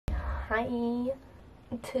Hi!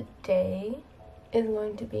 Today is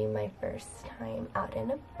going to be my first time out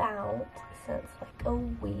and about since like a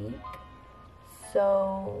week.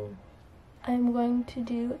 So I'm going to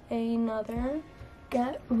do another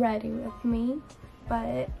get ready with me,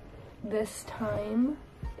 but this time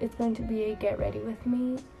it's going to be a get ready with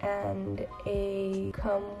me and a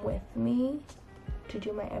come with me to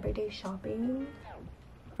do my everyday shopping.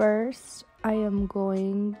 First, I am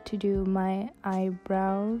going to do my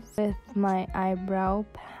eyebrows with my eyebrow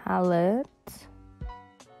palette,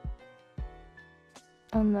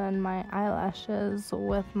 and then my eyelashes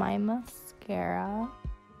with my mascara.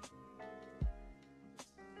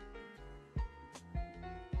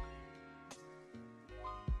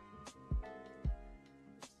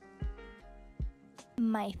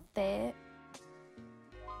 My fit.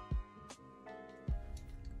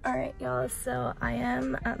 Alright y'all, so I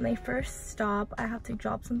am at my first stop. I have to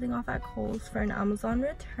drop something off at Kohl's for an Amazon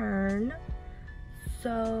return.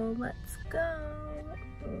 So let's go.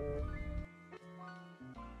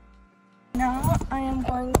 Now I am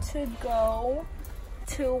going to go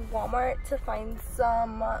to Walmart to find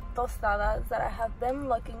some tostadas that I have been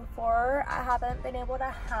looking for. I haven't been able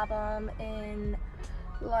to have them in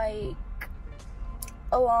like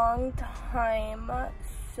a long time.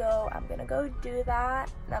 So I'm gonna go do that,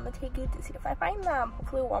 and I'm gonna take you to see if I find them.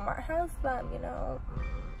 Hopefully Walmart has them, you know.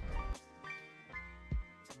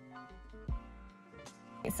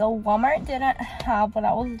 So Walmart didn't have what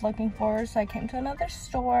I was looking for, so I came to another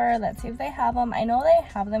store. Let's see if they have them. I know they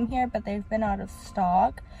have them here, but they've been out of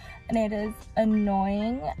stock, and it is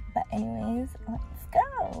annoying. But anyways, let's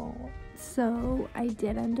go. So I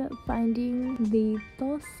did end up finding the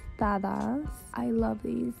tostadas. I love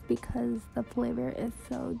these because the flavor is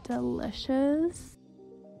so delicious.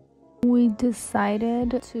 We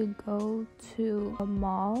decided to go to a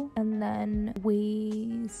mall, and then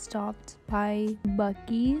we stopped by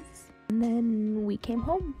Buc-ee's, and then we came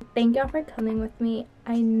home. Thank y'all for coming with me.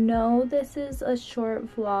 I know this is a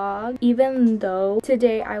short vlog, even though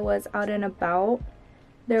today I was out and about.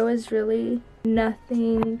 There was really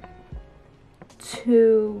nothing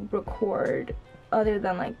to record other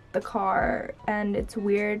than like the car, and it's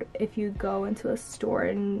weird if you go into a store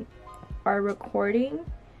and are recording,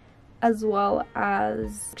 as well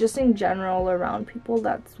as just in general around people.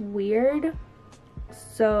 That's weird.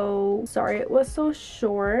 So sorry it was so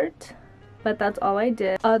short, but that's all I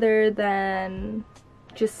did other than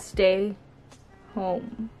just stay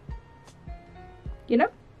home, you know.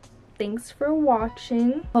 Thanks for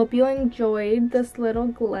watching. Hope you enjoyed this little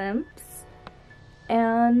glimpse,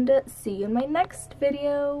 and see you in my next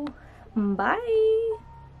video. Bye.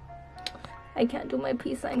 I can't do my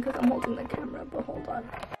peace sign because I'm holding the camera, but hold on.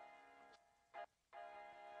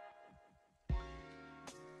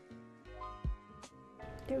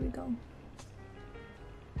 There we go.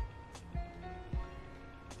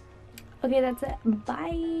 Okay, that's it.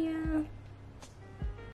 Bye.